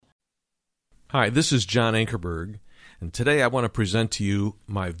Hi, this is John Ankerberg, and today I want to present to you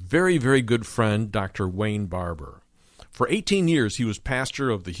my very, very good friend, Dr. Wayne Barber. For 18 years, he was pastor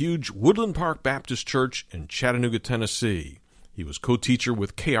of the huge Woodland Park Baptist Church in Chattanooga, Tennessee. He was co-teacher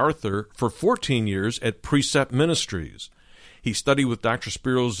with Kay Arthur for 14 years at Precept Ministries. He studied with Dr.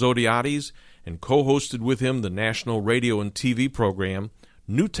 Spiros Zodhiates and co-hosted with him the national radio and TV program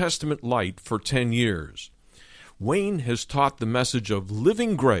New Testament Light for 10 years. Wayne has taught the message of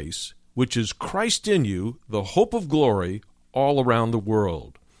living grace, which is Christ in you, the hope of glory, all around the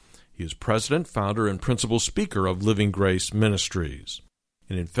world. He is president, founder, and principal speaker of Living Grace Ministries.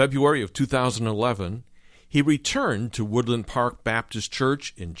 And in February of 2011, he returned to Woodland Park Baptist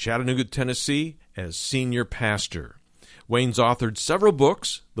Church in Chattanooga, Tennessee, as senior pastor. Wayne's authored several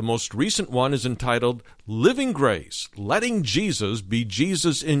books. The most recent one is entitled Living Grace, Letting Jesus Be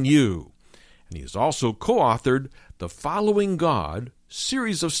Jesus in You. And he has also co-authored The Following God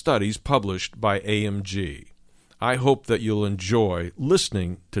series of studies published by AMG. I hope that you'll enjoy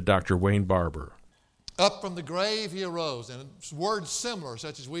listening to Dr. Wayne Barber. Up from the grave he arose, and words similar,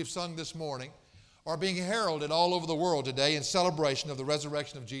 such as we've sung this morning, are being heralded all over the world today in celebration of the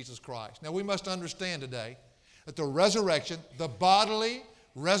resurrection of Jesus Christ. Now we must understand today that the resurrection, the bodily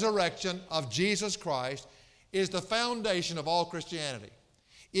resurrection of Jesus Christ, is the foundation of all Christianity.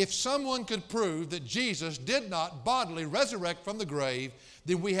 If someone could prove that Jesus did not bodily resurrect from the grave,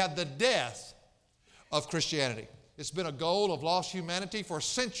 then we have the death of Christianity. It's been a goal of lost humanity for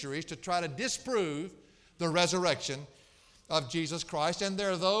centuries to try to disprove the resurrection of Jesus Christ, and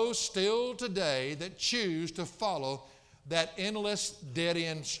there are those still today that choose to follow that endless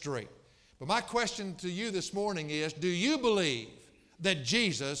dead-end street. But my question to you this morning is, do you believe that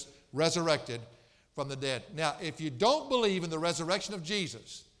Jesus resurrected from the dead? Now, if you don't believe in the resurrection of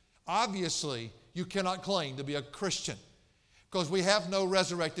Jesus, obviously you cannot claim to be a Christian, because we have no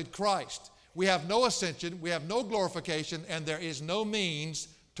resurrected Christ. We have no ascension, we have no glorification, and there is no means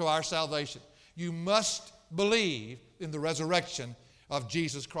to our salvation. You must believe in the resurrection of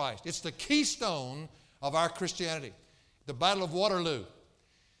Jesus Christ. It's the keystone of our Christianity. The Battle of Waterloo,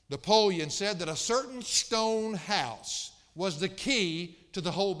 Napoleon said that a certain stone house was the key to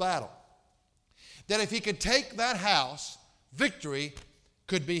the whole battle. That if he could take that house, victory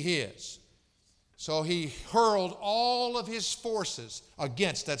could be his. So he hurled all of his forces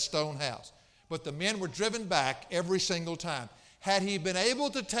against that stone house. But the men were driven back every single time. Had he been able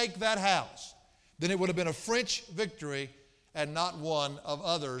to take that house, then it would have been a French victory and not one of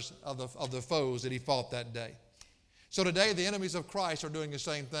others of the foes that he fought that day. So today the enemies of Christ are doing the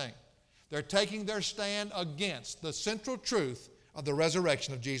same thing. They're taking their stand against the central truth of the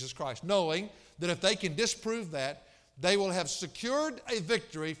resurrection of Jesus Christ, knowing that if they can disprove that, they will have secured a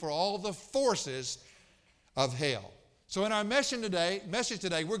victory for all the forces of hell. So in our message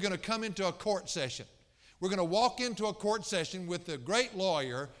today, we're going to come into a court session. We're going to walk into a court session with the great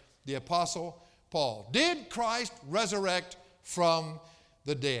lawyer, the Apostle Paul. Did Christ resurrect from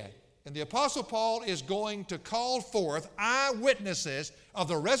the dead? And the Apostle Paul is going to call forth eyewitnesses of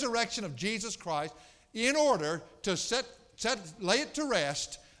the resurrection of Jesus Christ in order to lay it to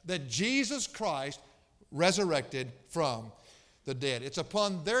rest that Jesus Christ resurrected from the dead. It's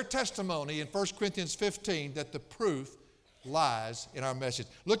upon their testimony in 1 Corinthians 15 that the proof lies in our message.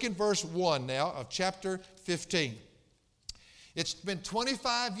 Look in verse 1 now of chapter 15. It's been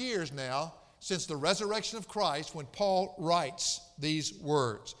 25 years now since the resurrection of Christ when Paul writes these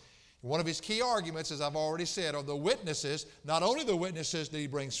words. One of his key arguments, as I've already said, are the witnesses, not only the witnesses that he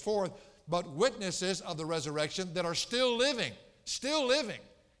brings forth, but witnesses of the resurrection that are still living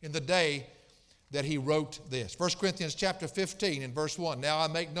in the day that he wrote this. 1 Corinthians chapter 15 and verse 1. Now I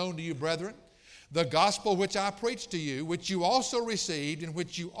make known to you, brethren, the gospel which I preached to you, which you also received, in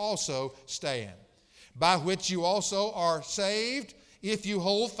which you also stand, by which you also are saved, if you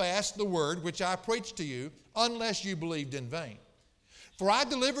hold fast the word which I preached to you, unless you believed in vain. For I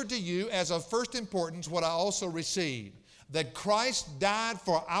delivered to you as of first importance what I also received, that Christ died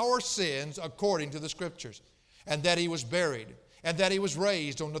for our sins according to the Scriptures, and that he was buried, and that he was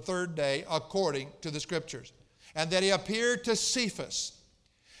raised on the third day according to the Scriptures, and that he appeared to Cephas,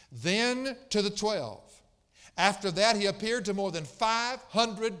 then to the 12. After that he appeared to more than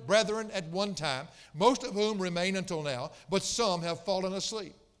 500 brethren at one time, most of whom remain until now, but some have fallen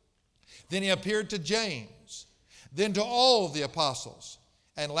asleep. Then he appeared to James, then to all the apostles,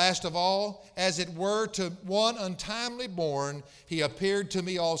 and last of all, as it were to one untimely born, he appeared to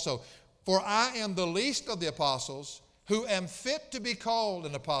me also. For I am the least of the apostles, who am fit to be called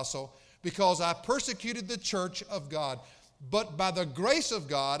an apostle, because I persecuted the church of God. But by the grace of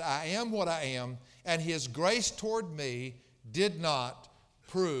God I am what I am, and his grace toward me did not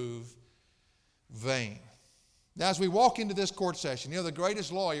prove vain. Now, as we walk into this court session, the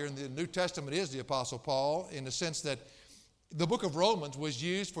greatest lawyer in the New Testament is the Apostle Paul, in the sense that the book of Romans was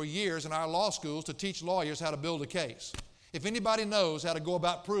used for years in our law schools to teach lawyers how to build a case. If anybody knows how to go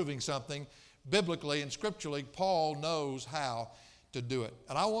about proving something biblically and scripturally, Paul knows how to do it.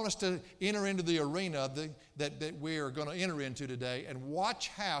 And I want us to enter into the arena that we are going to enter into today and watch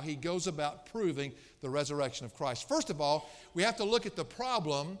how he goes about proving the resurrection of Christ. First of all, we have to look at the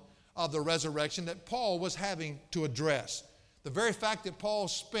problem of the resurrection that Paul was having to address. The very fact that Paul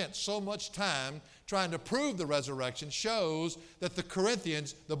spent so much time trying to prove the resurrection shows that the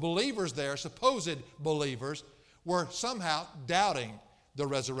Corinthians, the believers there, supposed believers, were somehow doubting the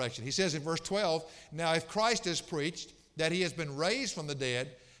resurrection. He says in verse 12, "Now if Christ is preached that he has been raised from the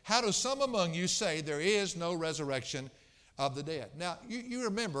dead, how do some among you say there is no resurrection of the dead?" Now, you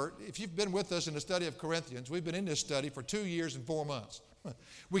remember, if you've been with us in the study of Corinthians, we've been in this study for 2 years and 4 months.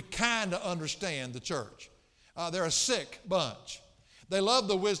 We kind of understand the church. They're a sick bunch. They love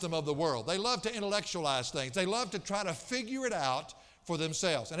the wisdom of the world. They love to intellectualize things. They love to try to figure it out for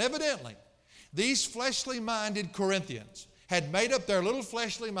themselves. And evidently, these fleshly-minded Corinthians had made up their little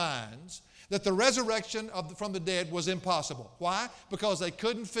fleshly minds that the resurrection from the dead was impossible. Why? Because they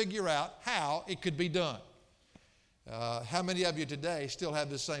couldn't figure out how it could be done. How many of you today still have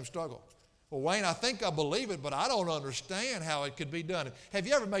this same struggle? Well, Wayne, I think I believe it, but I don't understand how it could be done. Have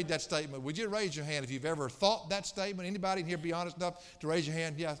you ever made that statement? Would you raise your hand if you've ever thought that statement? Anybody in here be honest enough to raise your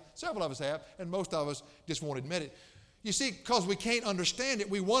hand? Yeah, several of us have, and most of us just won't admit it. You see, because we can't understand it,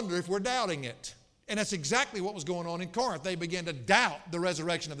 we wonder if we're doubting it. And that's exactly what was going on in Corinth. They began to doubt the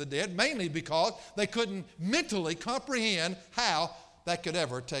resurrection of the dead, mainly because they couldn't mentally comprehend how that could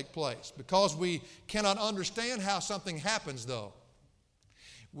ever take place. Because we cannot understand how something happens, though,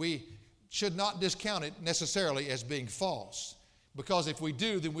 we should not discount it necessarily as being false. Because if we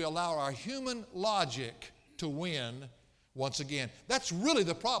do, then we allow our human logic to win once again. That's really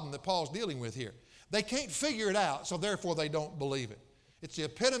the problem that Paul's dealing with here. They can't figure it out, so therefore they don't believe it. It's the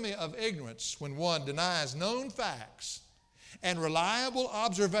epitome of ignorance when one denies known facts and reliable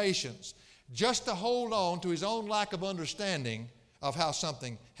observations just to hold on to his own lack of understanding of how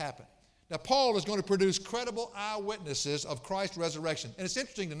something happened. Now, Paul is going to produce credible eyewitnesses of Christ's resurrection. And it's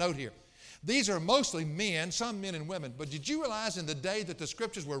interesting to note here, these are mostly men, some men and women. But did you realize in the day that the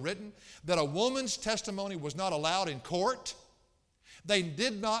scriptures were written that a woman's testimony was not allowed in court? They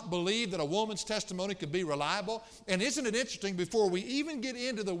did not believe that a woman's testimony could be reliable. And isn't it interesting, before we even get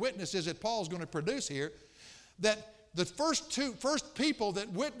into the witnesses that Paul's going to produce here, that the first people that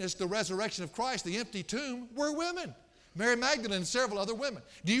witnessed the resurrection of Christ, the empty tomb, were women. Mary Magdalene and several other women.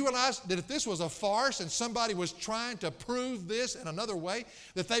 Do you realize that if this was a farce and somebody was trying to prove this in another way,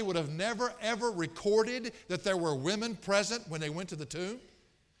 that they would have never, ever recorded that there were women present when they went to the tomb?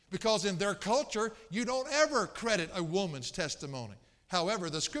 Because in their culture, you don't ever credit a woman's testimony. However,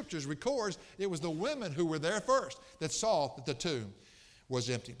 the scriptures records it was the women who were there first that saw that the tomb was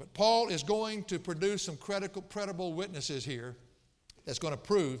empty. But Paul is going to produce some credible witnesses here that's going to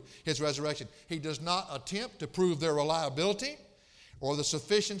prove his resurrection. He does not attempt to prove their reliability or the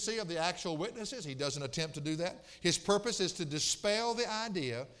sufficiency of the actual witnesses. He doesn't attempt to do that. His purpose is to dispel the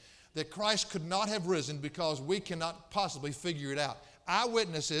idea that Christ could not have risen because we cannot possibly figure it out.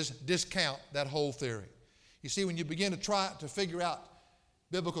 Eyewitnesses discount that whole theory. You see, when you begin to try to figure out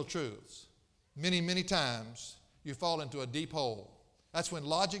biblical truths, many, many times you fall into a deep hole. That's when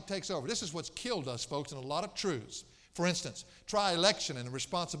logic takes over. This is what's killed us, folks, in a lot of truths. For instance, try election and the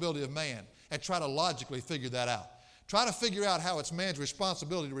responsibility of man and try to logically figure that out. Try to figure out how it's man's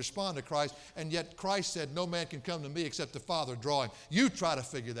responsibility to respond to Christ, and yet Christ said, "No man can come to me except the Father draw him." You try to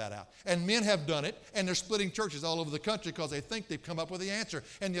figure that out. And men have done it, and they're splitting churches all over the country because they think they've come up with the answer.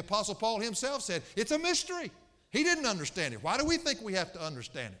 And the Apostle Paul himself said, it's a mystery. He didn't understand it. Why do we think we have to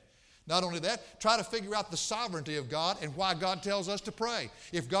understand it? Not only that, try to figure out the sovereignty of God and why God tells us to pray.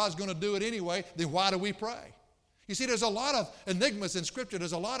 If God's going to do it anyway, then why do we pray? You see, there's a lot of enigmas in Scripture.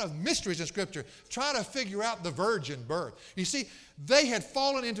 There's a lot of mysteries in Scripture. Try to figure out the virgin birth. You see, they had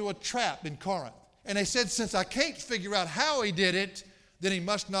fallen into a trap in Corinth. And they said, since I can't figure out how he did it, then he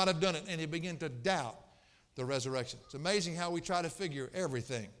must not have done it. And they began to doubt the resurrection. It's amazing how we try to figure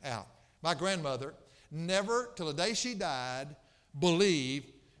everything out. My grandmother never, till the day she died,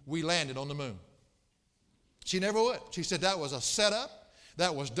 believed we landed on the moon. She never would. She said that was a setup.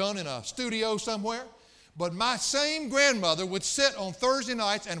 That was done in a studio somewhere. But my same grandmother would sit on Thursday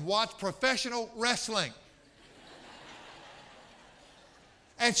nights and watch professional wrestling.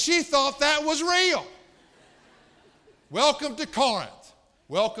 And she thought that was real. Welcome to Corinth.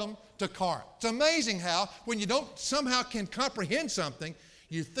 Welcome to Corinth. It's amazing how when you don't somehow can comprehend something,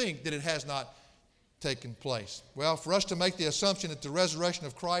 you think that it has not taken place? Well, for us to make the assumption that the resurrection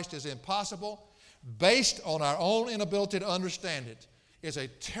of Christ is impossible, based on our own inability to understand it, is a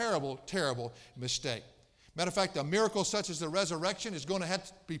terrible, terrible mistake. Matter of fact, a miracle such as the resurrection is going to have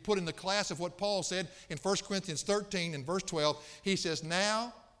to be put in the class of what Paul said in 1 Corinthians 13 and verse 12. He says,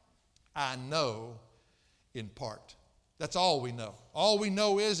 now I know in part. That's all we know. All we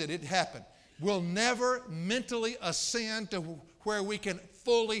know is that it happened. We'll never mentally ascend to where we can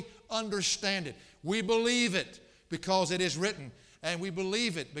fully understand it. We believe it because it is written, and we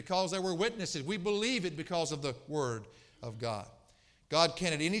believe it because there were witnesses. We believe it because of the Word of God. God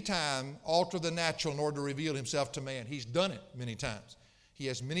can at any time alter the natural in order to reveal himself to man. He's done it many times. He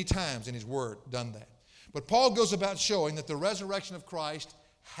has many times in his word done that. But Paul goes about showing that the resurrection of Christ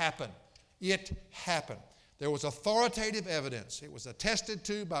happened. It happened. There was authoritative evidence. It was attested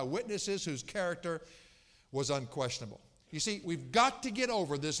to by witnesses whose character was unquestionable. You see, we've got to get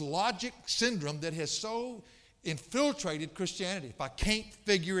over this logic syndrome that has so infiltrated Christianity. If I can't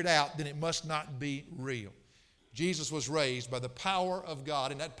figure it out, then it must not be real. Jesus was raised by the power of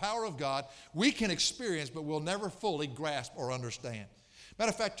God, and that power of God we can experience, but we'll never fully grasp or understand. Matter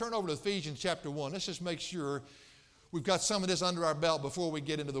of fact, turn over to Ephesians chapter 1. Let's just make sure we've got some of this under our belt before we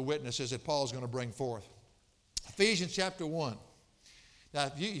get into the witnesses that Paul's going to bring forth. Ephesians chapter 1.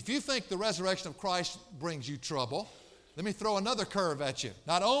 Now, if you think the resurrection of Christ brings you trouble, let me throw another curve at you.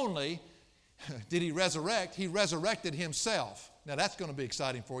 Not only did he resurrect, he resurrected himself. Now, that's going to be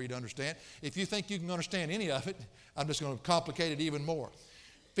exciting for you to understand. If you think you can understand any of it, I'm just going to complicate it even more.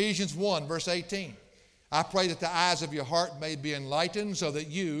 Ephesians 1, verse 18. I pray that the eyes of your heart may be enlightened so that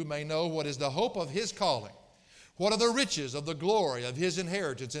you may know what is the hope of his calling, what are the riches of the glory of his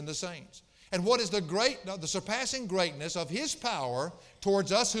inheritance in the saints, and what is the surpassing greatness of his power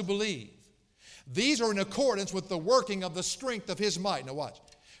towards us who believe. These are in accordance with the working of the strength of his might. Now watch.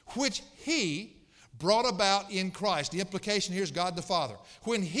 Which he brought about in Christ. The implication here is God the Father.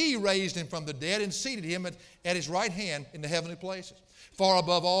 When he raised him from the dead and seated him at his right hand in the heavenly places, far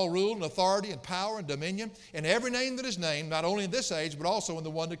above all rule and authority and power and dominion, and every name that is named, not only in this age, but also in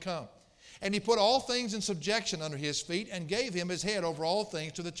the one to come. And he put all things in subjection under his feet and gave him his head over all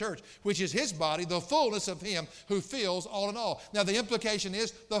things to the church, which is his body, the fullness of him who fills all in all. Now the implication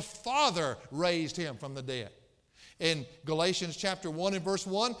is the Father raised him from the dead. In Galatians chapter 1 and verse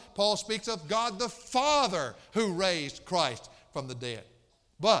 1, Paul speaks of God the Father who raised Christ from the dead.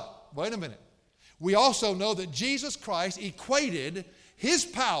 But, wait a minute, we also know that Jesus Christ equated his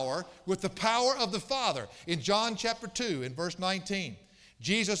power with the power of the Father. In John chapter 2 and verse 19,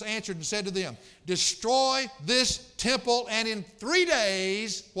 Jesus answered and said to them, destroy this temple, and in 3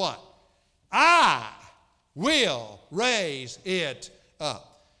 days, what? I will raise it up.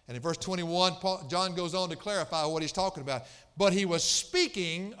 And in verse 21, John goes on to clarify what he's talking about. But he was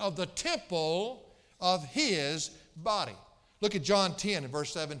speaking of the temple of his body. Look at John 10 and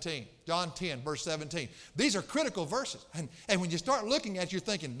verse 17. John 10, verse 17. These are critical verses. And when you start looking at it, you're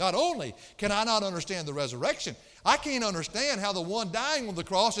thinking, not only can I not understand the resurrection, I can't understand how the one dying on the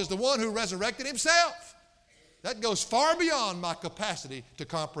cross is the one who resurrected himself. That goes far beyond my capacity to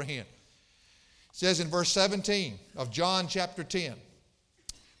comprehend. It says in verse 17 of John chapter 10,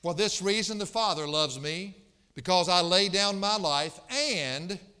 for this reason the Father loves me, because I lay down my life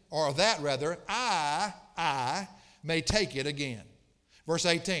I may take it again. Verse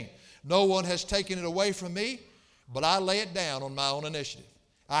 18, no one has taken it away from me, but I lay it down on my own initiative.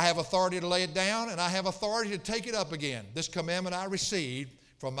 I have authority to lay it down, and I have authority to take it up again. This commandment I received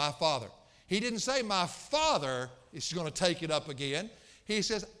from my Father. He didn't say my Father is going to take it up again. He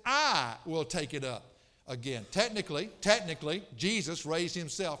says, I will take it up again. Technically, Jesus raised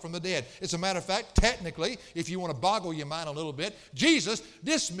himself from the dead. As a matter of fact, technically, if you want to boggle your mind a little bit, Jesus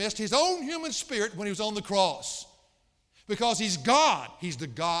dismissed his own human spirit when he was on the cross. Because he's God. He's the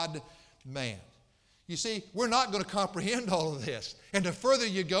God-man. You see, we're not going to comprehend all of this. And the further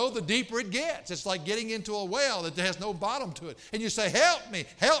you go, the deeper it gets. It's like getting into a well that has no bottom to it. And you say, help me,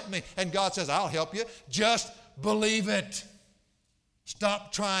 help me. And God says, I'll help you. Just believe it.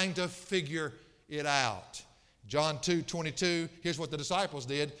 Stop trying to figure it out. John 2:22, here's what the disciples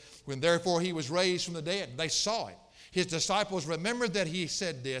did. When therefore he was raised from the dead, they saw it. His disciples remembered that he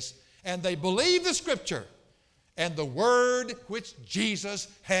said this, and they believed the scripture and the word which Jesus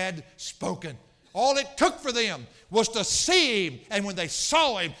had spoken. All it took for them was to see him, and when they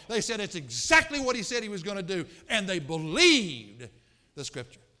saw him, they said it's exactly what he said he was going to do, and they believed the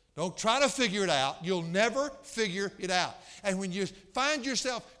scripture. Don't try to figure it out. You'll never figure it out. And when you find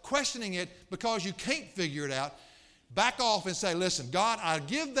yourself questioning it because you can't figure it out, back off and say, listen, God, I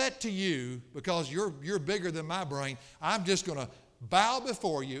give that to you because you're bigger than my brain. I'm just going to bow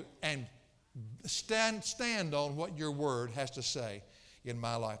before you and stand on what your word has to say in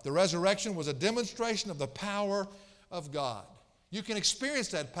my life. The resurrection was a demonstration of the power of God. You can experience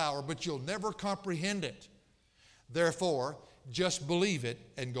that power, but you'll never comprehend it. Therefore, just believe it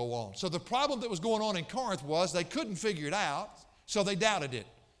and go on. So the problem that was going on in Corinth was they couldn't figure it out, so they doubted it.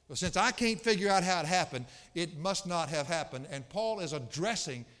 But since I can't figure out how it happened, it must not have happened. And Paul is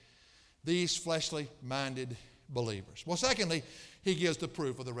addressing these fleshly-minded believers. Well, secondly, he gives the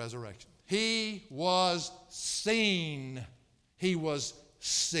proof of the resurrection. He was seen. He was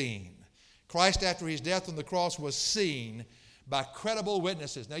seen. Christ, after his death on the cross, was seen by credible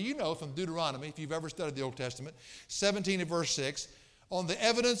witnesses. Now, you know from Deuteronomy, if you've ever studied the Old Testament, 17 and verse 6, on the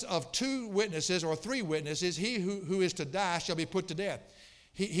evidence of 2 witnesses or 3 witnesses, he who is to die shall be put to death.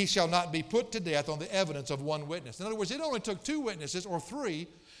 He shall not be put to death on the evidence of 1 witness. In other words, it only took 2 witnesses or 3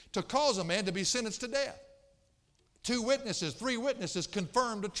 to cause a man to be sentenced to death. 2 witnesses, 3 witnesses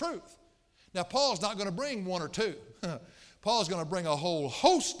confirmed the truth. Now, Paul's not going to bring 1 or 2. Paul's going to bring a whole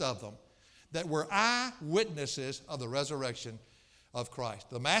host of them that were eyewitnesses of the resurrection of Christ.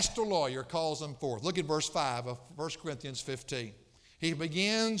 The master lawyer calls them forth. Look at verse 5 of 1 Corinthians 15. He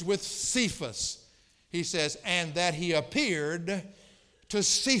begins with Cephas. He says, and that he appeared to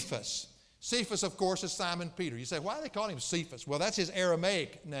Cephas. Cephas, of course, is Simon Peter. You say, why do they call him Cephas? Well, that's his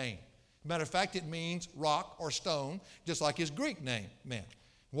Aramaic name. Matter of fact, it means rock or stone, just like his Greek name meant.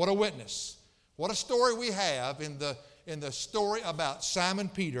 What a witness. What a story we have in the story about Simon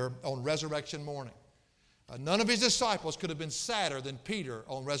Peter on resurrection morning. None of his disciples could have been sadder than Peter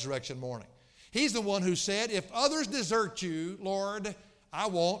on resurrection morning. He's the one who said, if others desert you, Lord, I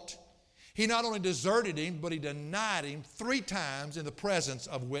won't. He not only deserted him, but he denied him 3 times in the presence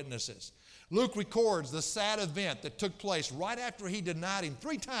of witnesses. Luke records the sad event that took place right after he denied him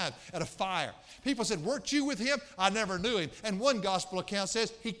 3 times at a fire. People said, weren't you with him? I never knew him. And one gospel account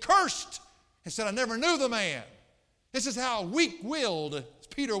says he cursed and said, I never knew the man. This is how weak-willed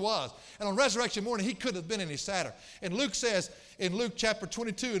Peter was. And on resurrection morning, he couldn't have been any sadder. And Luke says, in Luke chapter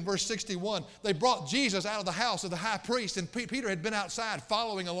 22 and verse 61, they brought Jesus out of the house of the high priest, and Peter had been outside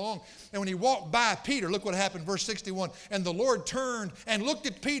following along. And when he walked by Peter, look what happened, verse 61, and the Lord turned and looked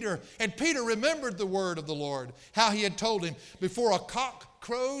at Peter, and Peter remembered the word of the Lord, how he had told him, before a cock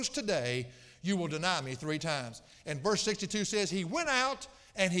crows today, you will deny me 3 times. And verse 62 says, he went out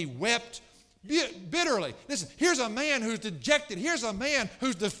and he wept bitterly. Listen, here's a man who's dejected. Here's a man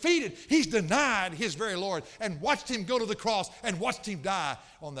who's defeated. He's denied his very Lord and watched him go to the cross and watched him die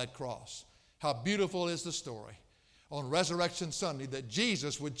on that cross. How beautiful is the story on Resurrection Sunday that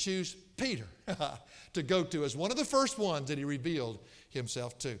Jesus would choose Peter to go to as one of the first ones that he revealed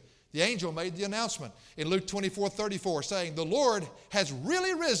himself to. The angel made the announcement in Luke 24:34 saying, the Lord has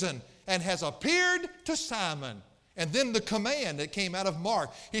really risen and has appeared to Simon. And then the command that came out of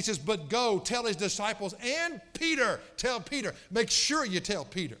Mark, he says, but go tell his disciples and Peter, tell Peter, make sure you tell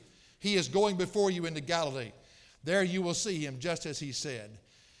Peter. He is going before you into Galilee. There you will see him just as he said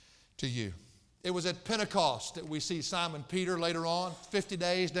to you. It was at Pentecost that we see Simon Peter later on, 50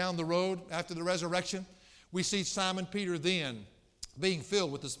 days down the road after the resurrection. We see Simon Peter then being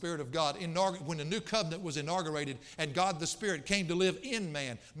filled with the Spirit of God when the new covenant was inaugurated and God the Spirit came to live in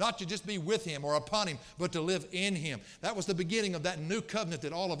man, not to just be with him or upon him, but to live in him. That was the beginning of that new covenant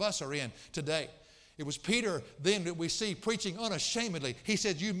that all of us are in today. It was Peter then that we see preaching unashamedly. He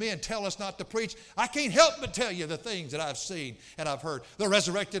said, you men tell us not to preach. I can't help but tell you the things that I've seen and I've heard. The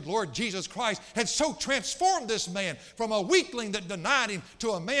resurrected Lord Jesus Christ had so transformed this man from a weakling that denied him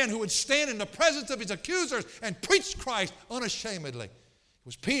to a man who would stand in the presence of his accusers and preach Christ unashamedly. It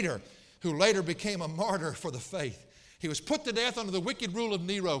was Peter who later became a martyr for the faith. He was put to death under the wicked rule of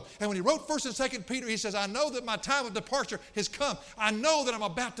Nero. And when he wrote 1 and 2 Peter, he says, I know that my time of departure has come. I know that I'm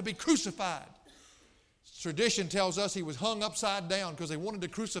about to be crucified. Tradition tells us he was hung upside down because they wanted to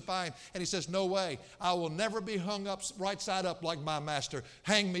crucify him. And he says, no way. I will never be hung up right side up like my master.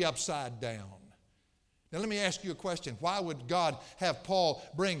 Hang me upside down. Now let me ask you a question. Why would God have Paul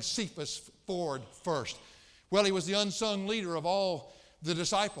bring Cephas forward first? Well, he was the unsung leader of all the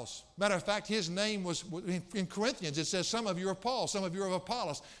disciples. Matter of fact, his name was, in Corinthians, it says, some of you are of Paul, some of you are of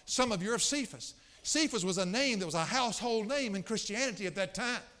Apollos, some of you are of Cephas. Cephas was a name that was a household name in Christianity at that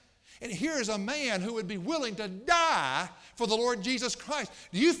time. And here's a man who would be willing to die for the Lord Jesus Christ.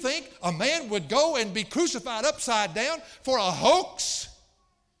 Do you think a man would go and be crucified upside down for a hoax?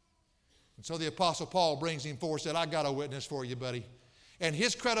 And so the Apostle Paul brings him forward and said, I got a witness for you, buddy. And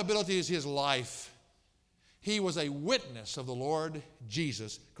his credibility is his life. He was a witness of the Lord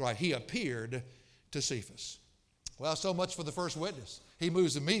Jesus Christ. He appeared to Cephas. Well, so much for the first witness. He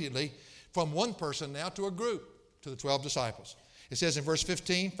moves immediately from one person now to a group, to the 12 disciples. It says in verse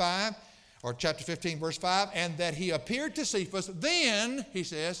 15, 5, or chapter 15, verse 5, and that he appeared to Cephas, then, he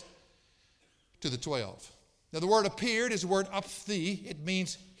says, to the 12. Now, the word appeared is the word apthi. It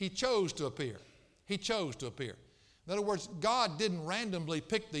means he chose to appear. He chose to appear. In other words, God didn't randomly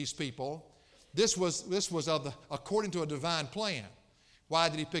pick these people. This was according to a divine plan. Why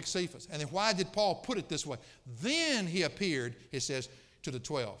did he pick Cephas? And then why did Paul put it this way? Then he appeared, it says, to the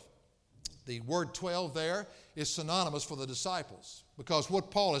 12. The word 12 there is synonymous for the disciples, because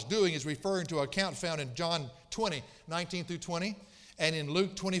what Paul is doing is referring to an account found in John 20, 19 through 20, and in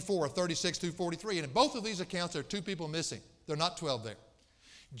Luke 24, 36 through 43. And in both of these accounts, there are two people missing. They're not 12 there.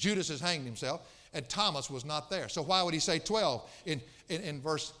 Judas has hanged himself, and Thomas was not there. So why would he say 12 in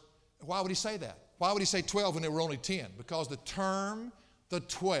verse? Why would he say that? Why would he say 12 when there were only 10? Because the term, the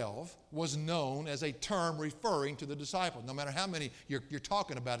 12, was known as a term referring to the disciples, no matter how many you're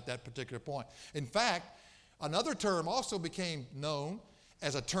talking about at that particular point. In fact, another term also became known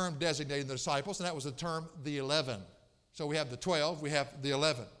as a term designating the disciples, and that was the term the 11. So we have the 12, we have the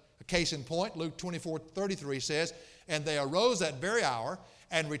 11. A case in point, Luke 24:33 says, and they arose that very hour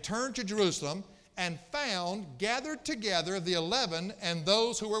and returned to Jerusalem and found gathered together the 11 and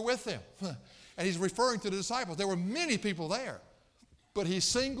those who were with them. And he's referring to the disciples. There were many people there, but he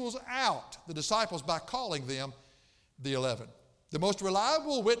singles out the disciples by calling them the 11. The most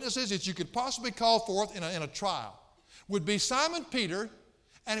reliable witnesses that you could possibly call forth in a trial would be Simon Peter,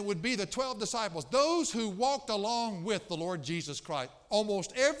 and it would be the 12 disciples, those who walked along with the Lord Jesus Christ.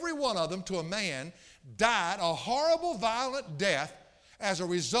 Almost every one of them, to a man, died a horrible, violent death as a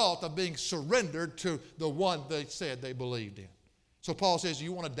result of being surrendered to the one they said they believed in. So Paul says,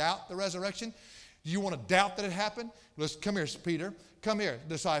 you want to doubt the resurrection? Do you want to doubt that it happened? Listen, come here, Peter. Come here,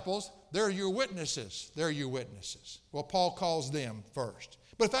 disciples. They're your witnesses. They're your witnesses. Well, Paul calls them first.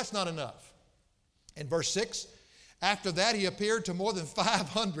 But if that's not enough, in verse 6, after that he appeared to more than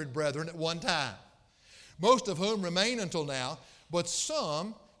 500 brethren at one time, most of whom remain until now, but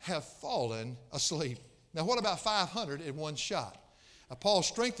some have fallen asleep. Now, what about 500 in one shot? Now, Paul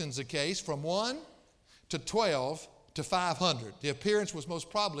strengthens the case from 1 to 12 to 500. The appearance was most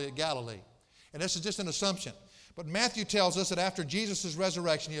probably at Galilee. And this is just an assumption. But Matthew tells us that after Jesus'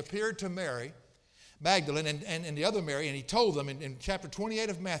 resurrection, he appeared to Mary Magdalene and the other Mary, and he told them in chapter 28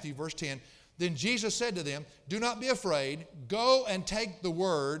 of Matthew, verse 10, then Jesus said to them, do not be afraid. Go and take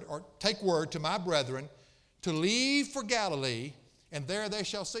word to my brethren to leave for Galilee, and there they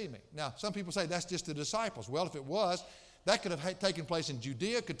shall see me. Now, some people say that's just the disciples. Well, if it was, that could have taken place in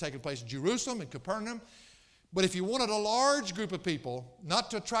Judea, could have taken place in Jerusalem and Capernaum. But if you wanted a large group of people,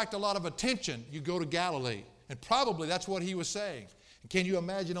 not to attract a lot of attention, you go to Galilee. And probably that's what he was saying. And can you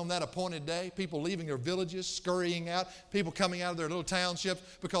imagine on that appointed day, people leaving their villages, scurrying out, people coming out of their little townships,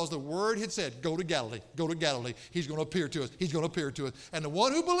 because the word had said, go to Galilee, go to Galilee. He's going to appear to us. He's going to appear to us. And the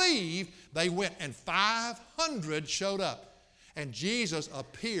one who believed, they went, and 500 showed up. And Jesus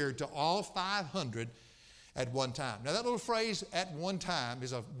appeared to all 500 at one time. Now that little phrase, at one time,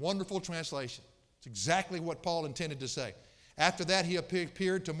 is a wonderful translation. It's exactly what Paul intended to say. After that, he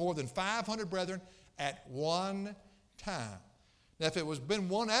appeared to more than 500 brethren at one time. Now, if it was been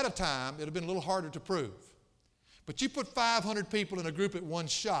one at a time, it would have been a little harder to prove. But you put 500 people in a group at one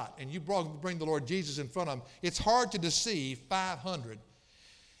shot, and you bring the Lord Jesus in front of them, it's hard to deceive 500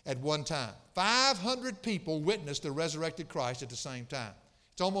 at one time. 500 people witnessed the resurrected Christ at the same time.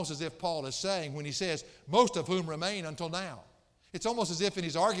 It's almost as if Paul is saying when he says, most of whom remain until now. It's almost as if in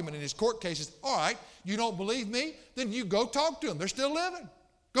his argument, in his court cases, all right, you don't believe me? Then you go talk to them. They're still living.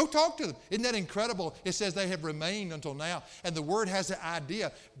 Go talk to them. Isn't that incredible? It says they have remained until now. And the word has the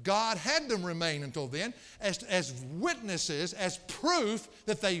idea God had them remain until then as witnesses, as proof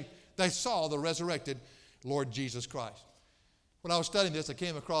that they saw the resurrected Lord Jesus Christ. When I was studying this, I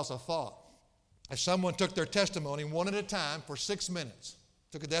came across a thought. If someone took their testimony one at a time for 6 minutes,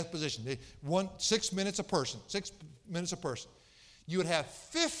 took a deposition, 6 minutes a person, 6 minutes a person, you would have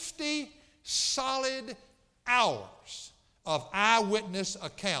 50 solid hours of eyewitness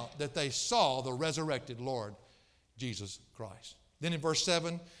account that they saw the resurrected Lord Jesus Christ. Then in verse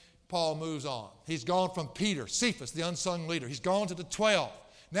 7, Paul moves on. He's gone from Peter, Cephas, the unsung leader. He's gone to the 12.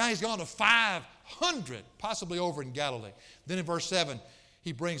 Now he's gone to 500, possibly over in Galilee. Then in verse 7,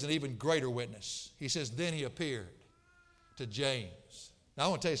 he brings an even greater witness. He says, then he appeared to James. Now I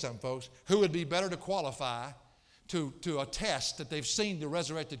want to tell you something, folks. Who would be better to qualify to attest that they've seen the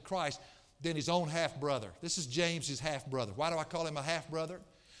resurrected Christ than his own half-brother? This is James, his half-brother. Why do I call him a half-brother?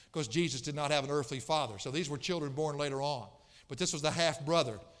 Because Jesus did not have an earthly father. So these were children born later on. But this was the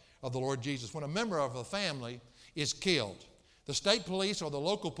half-brother of the Lord Jesus. When a member of the family is killed, the state police or the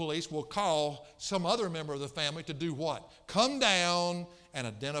local police will call some other member of the family to do what? Come down and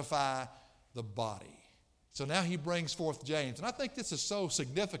identify the body. So now he brings forth James. And I think this is so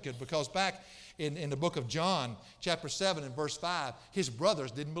significant because back in the book of John, chapter 7 and verse 5, his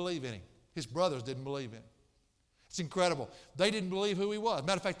brothers didn't believe in him. His brothers didn't believe in him. It's incredible. They didn't believe who he was.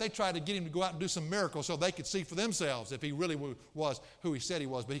 Matter of fact, they tried to get him to go out and do some miracles so they could see for themselves if he really was who he said he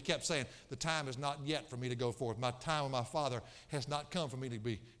was. But he kept saying, the time is not yet for me to go forth. My time with my Father has not come for me to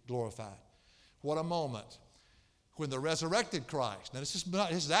be glorified. What a moment when the resurrected Christ, now this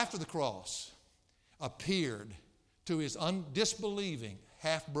is after the cross, appeared to his disbelieving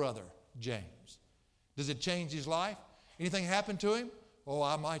half-brother, James. Does it change his life? Anything happen to him?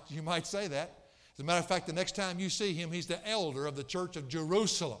 Oh, you might say that. As a matter of fact, the next time you see him, he's the elder of the church of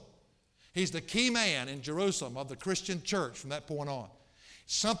Jerusalem. He's the key man in Jerusalem of the Christian church from that point on.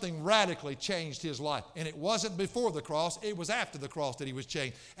 Something radically changed his life. And it wasn't before the cross, it was after the cross that he was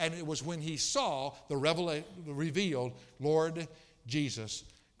changed. And it was when he saw the revealed Lord Jesus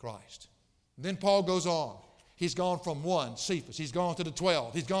Christ. And then Paul goes on. He's gone from one, Cephas. He's gone to the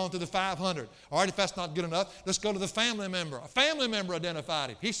 12. He's gone to the 500. All right, if that's not good enough, let's go to the family member. A family member identified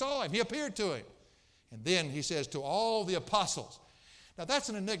him. He saw him. He appeared to him. And then he says to all the apostles. Now that's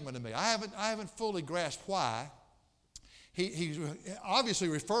an enigma to me. I haven't fully grasped why. He's obviously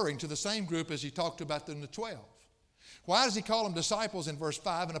referring to the same group as he talked about in the 12. Why does he call them disciples in verse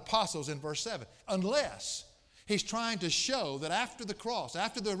 5 and apostles in verse 7? Unless he's trying to show that after the cross,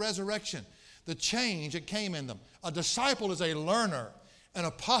 after the resurrection, the change that came in them. A disciple is a learner. An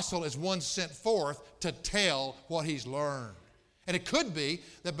apostle is one sent forth to tell what he's learned. And it could be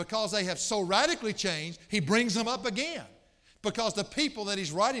that because they have so radically changed, he brings them up again. Because the people that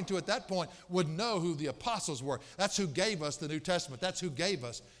he's writing to at that point would know who the apostles were. That's who gave us the New Testament. That's who gave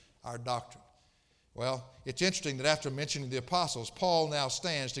us our doctrine. Well, it's interesting that after mentioning the apostles, Paul now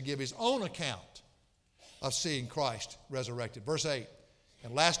stands to give his own account of seeing Christ resurrected. Verse 8.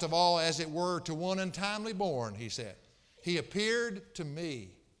 And last of all, as it were, to one untimely born, he said, he appeared to me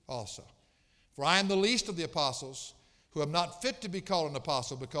also. For I am the least of the apostles, who am not fit to be called an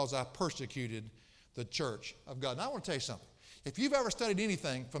apostle because I persecuted the church of God. Now I want to tell you something. If you've ever studied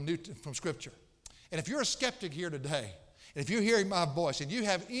anything from Scripture, and if you're a skeptic here today, and if you're hearing my voice and you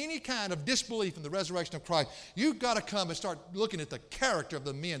have any kind of disbelief in the resurrection of Christ, you've got to come and start looking at the character of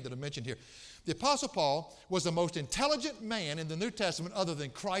the men that are mentioned here. The Apostle Paul was the most intelligent man in the New Testament other than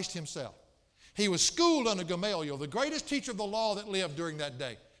Christ himself. He was schooled under Gamaliel, the greatest teacher of the law that lived during that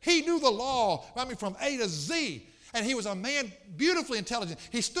day. He knew the law, from A to Z. And he was a man beautifully intelligent.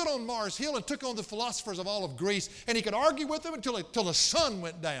 He stood on Mars Hill and took on the philosophers of all of Greece, and he could argue with them until the sun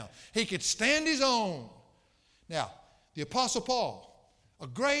went down. He could stand his own. Now, the Apostle Paul, a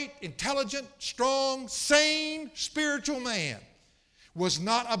great, intelligent, strong, sane, spiritual man, was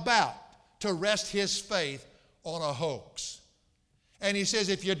not about to rest his faith on a hoax. And he says,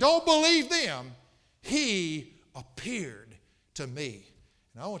 if you don't believe them, he appeared to me.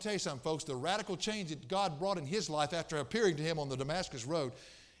 And I want to tell you something, folks. The radical change that God brought in his life after appearing to him on the Damascus Road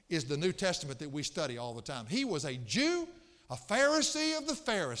is the New Testament that we study all the time. He was a Jew, a Pharisee of the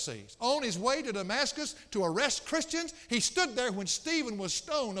Pharisees. On his way to Damascus to arrest Christians, he stood there when Stephen was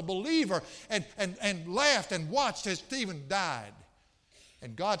stoned, a believer, and laughed and watched as Stephen died.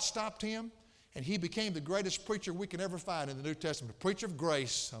 And God stopped him, and he became the greatest preacher we can ever find in the New Testament, a preacher of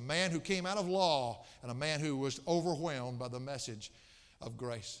grace, a man who came out of law, and a man who was overwhelmed by the message of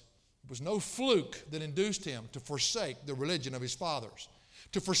grace. It was no fluke that induced him to forsake the religion of his fathers,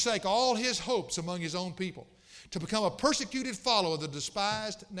 to forsake all his hopes among his own people, to become a persecuted follower of the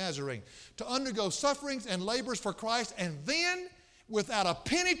despised Nazarene, to undergo sufferings and labors for Christ, and then, without a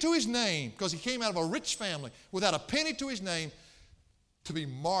penny to his name, because he came out of a rich family, without a penny to his name, to be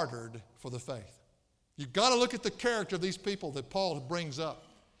martyred for the faith. You've got to look at the character of these people that Paul brings up,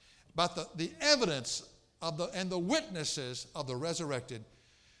 about the evidence and the witnesses of the resurrected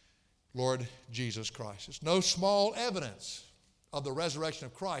Lord Jesus Christ. It's no small evidence of the resurrection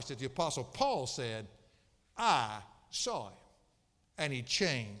of Christ that the Apostle Paul said, I saw him, and he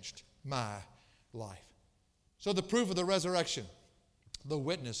changed my life. So the proof of the resurrection, the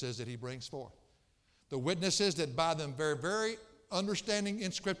witnesses that he brings forth. The witnesses that by them very understanding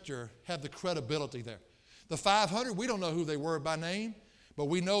in Scripture have the credibility there. The 500, we don't know who they were by name, but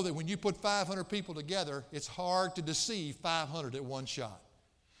we know that when you put 500 people together, it's hard to deceive 500 at one shot.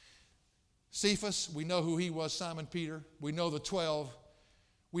 Cephas, we know who he was, Simon Peter. We know the 12.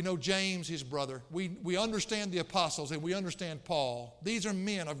 We know James, his brother. We understand the apostles and we understand Paul. These are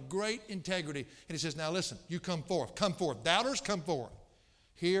men of great integrity. And he says, now listen, you come forth. Come forth. Doubters, come forth.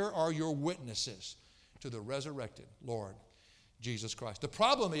 Here are your witnesses to the resurrected Lord Jesus Christ. The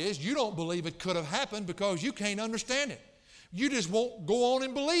problem is you don't believe it could have happened because you can't understand it. You just won't go on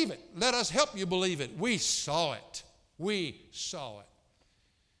and believe it. Let us help you believe it. We saw it. We saw it.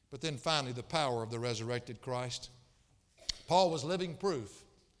 But then finally, the power of the resurrected Christ. Paul was living proof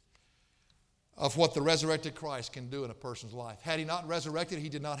of what the resurrected Christ can do in a person's life. Had he not resurrected, he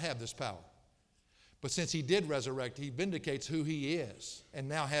did not have this power. But since he did resurrect, he vindicates who he is and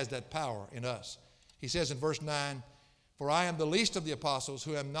now has that power in us. He says in verse 9, "For I am the least of the apostles,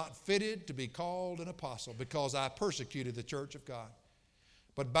 who am not fitted to be called an apostle, because I persecuted the church of God.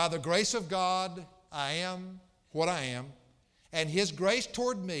 But by the grace of God, I am what I am, and his grace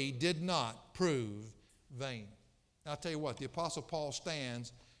toward me did not prove vain." Now, I'll tell you what, the Apostle Paul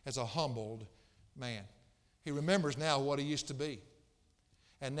stands as a humbled man. He remembers now what he used to be.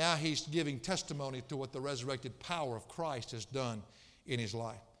 And now he's giving testimony to what the resurrected power of Christ has done in his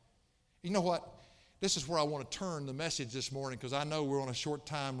life. You know what? This is where I want to turn the message this morning, because I know we're on a short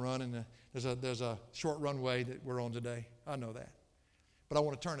time run, and there's a short runway that we're on today. I know that. But I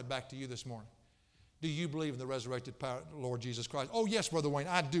want to turn it back to you this morning. Do you believe in the resurrected power of the Lord Jesus Christ? Oh, yes, Brother Wayne,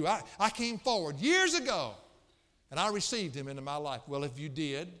 I do. I came forward years ago, and I received him into my life. Well, if you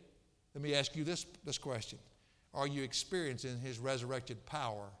did, let me ask you this question. Are you experiencing his resurrected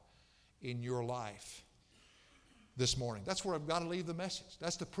power in your life this morning? That's where I've got to leave the message.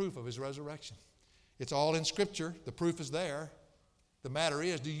 That's the proof of his resurrection. It's all in Scripture. The proof is there. The matter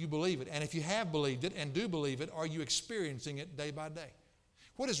is, do you believe it? And if you have believed it and do believe it, are you experiencing it day by day?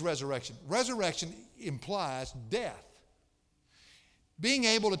 What is resurrection? Resurrection implies death. Being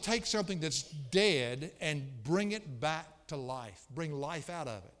able to take something that's dead and bring it back to life, bring life out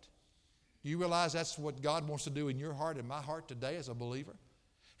of it. Do you realize that's what God wants to do in your heart and my heart today as a believer?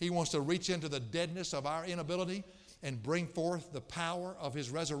 He wants to reach into the deadness of our inability and bring forth the power of his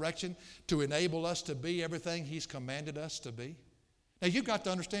resurrection to enable us to be everything he's commanded us to be. Now, you've got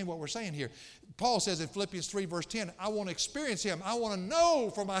to understand what we're saying here. Paul says in Philippians 3, verse 10, I want to experience him. I want to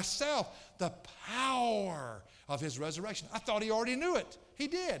know for myself the power of his resurrection. I thought he already knew it. He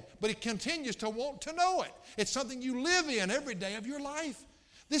did. But he continues to want to know it. It's something you live in every day of your life.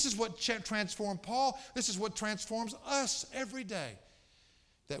 This is what transformed Paul. This is what transforms us every day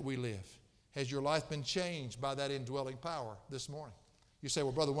that we live. Has your life been changed by that indwelling power this morning? You say,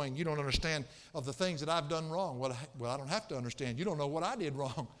 well, Brother Wayne, you don't understand of the things that I've done wrong. Well, I don't have to understand. You don't know what I did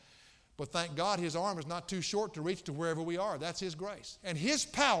wrong. But thank God his arm is not too short to reach to wherever we are. That's his grace. And his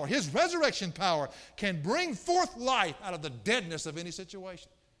power, his resurrection power, can bring forth life out of the deadness of any situation.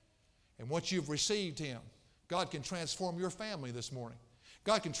 And once you've received him, God can transform your family this morning.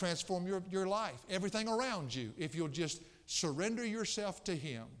 God can transform your life, everything around you, if you'll just surrender yourself to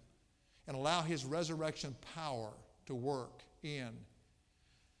him and allow his resurrection power to work in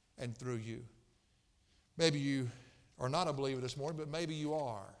and through you. Maybe you are not a believer this morning, but maybe you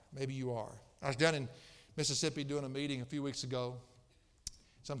are. Maybe you are. I was down in Mississippi doing a meeting a few weeks ago.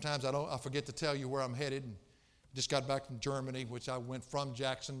 Sometimes I forget to tell you where I'm headed. And just got back from Germany, which I went from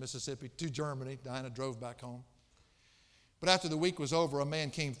Jackson, Mississippi to Germany. Diana drove back home. But after the week was over, a man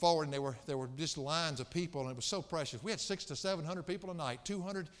came forward, and there were just lines of people, and it was so precious. We had 600 to 700 people a night,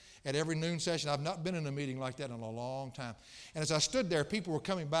 200 at every noon session. I've not been in a meeting like that in a long time. And as I stood there, people were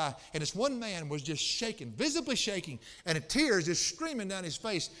coming by, and this one man was just shaking, visibly shaking, and the tears just streaming down his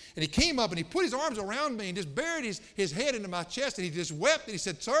face. And he came up, and he put his arms around me and just buried his head into my chest, and he just wept, and he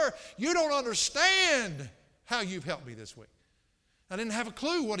said, "Sir, you don't understand how you've helped me this week." I didn't have a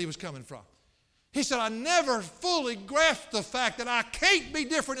clue what he was coming from. He said, I never fully grasped the fact that I can't be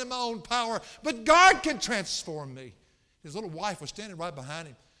different in my own power, but God can transform me. His little wife was standing right behind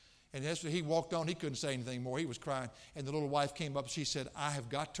him. And as he walked on, he couldn't say anything more. He was crying. And the little wife came up and she said, I have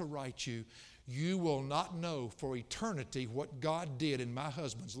got to write you. You will not know for eternity what God did in my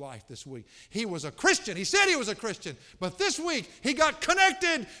husband's life this week. He was a Christian. He said he was a Christian. But this week, he got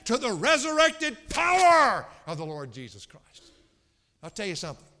connected to the resurrected power of the Lord Jesus Christ. I'll tell you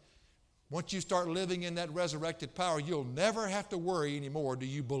something. Once you start living in that resurrected power, you'll never have to worry anymore. Do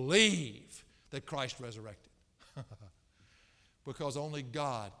you believe that Christ resurrected? Because only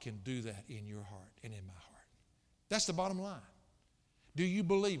God can do that in your heart and in my heart. That's the bottom line. Do you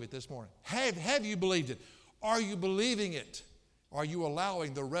believe it this morning? Have you believed it? Are you believing it? Are you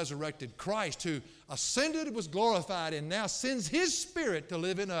allowing the resurrected Christ who ascended, was glorified, and now sends his Spirit to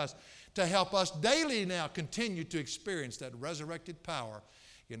live in us to help us daily now continue to experience that resurrected power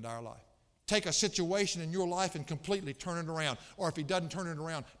in our life? Take a situation in your life and completely turn it around. Or if he doesn't turn it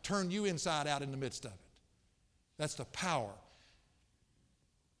around, turn you inside out in the midst of it. That's the power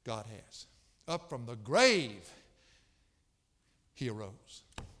God has. Up from the grave, he arose.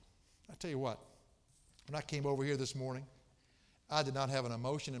 I tell you what, when I came over here this morning, I did not have an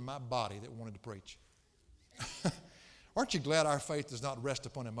emotion in my body that wanted to preach. Aren't you glad our faith does not rest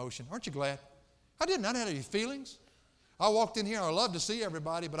upon emotion? Aren't you glad? I didn't have any feelings. I walked in here, I love to see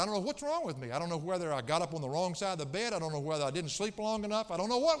everybody, but I don't know what's wrong with me. I don't know whether I got up on the wrong side of the bed. I don't know whether I didn't sleep long enough. I don't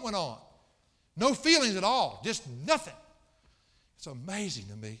know what went on. No feelings at all, just nothing. It's amazing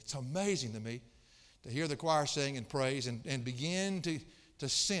to me. It's amazing to me to hear the choir sing and praise and begin to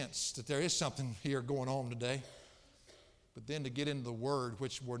sense that there is something here going on today. But then to get into the Word,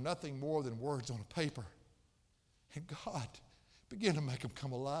 which were nothing more than words on a paper. And God, begin to make them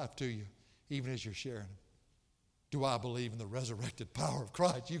come alive to you, even as you're sharing them. Do I believe in the resurrected power of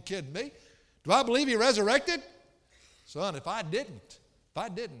Christ? You kidding me? Do I believe He resurrected? Son, if I didn't,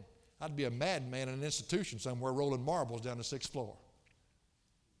 I'd be a madman in an institution somewhere rolling marbles down the 6th floor.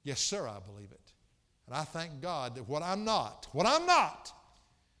 Yes, sir, I believe it. And I thank God that what I'm not,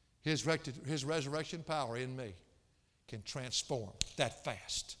 His resurrection power in me can transform that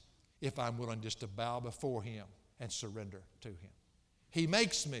fast if I'm willing just to bow before Him and surrender to Him. He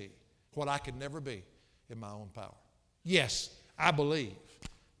makes me what I could never be in my own power. Yes, I believe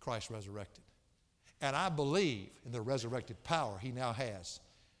Christ resurrected. And I believe in the resurrected power He now has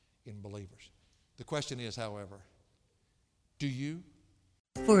in believers. The question is, however, do you?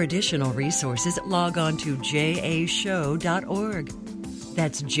 For additional resources, log on to jashow.org.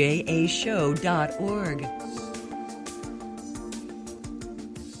 That's jashow.org.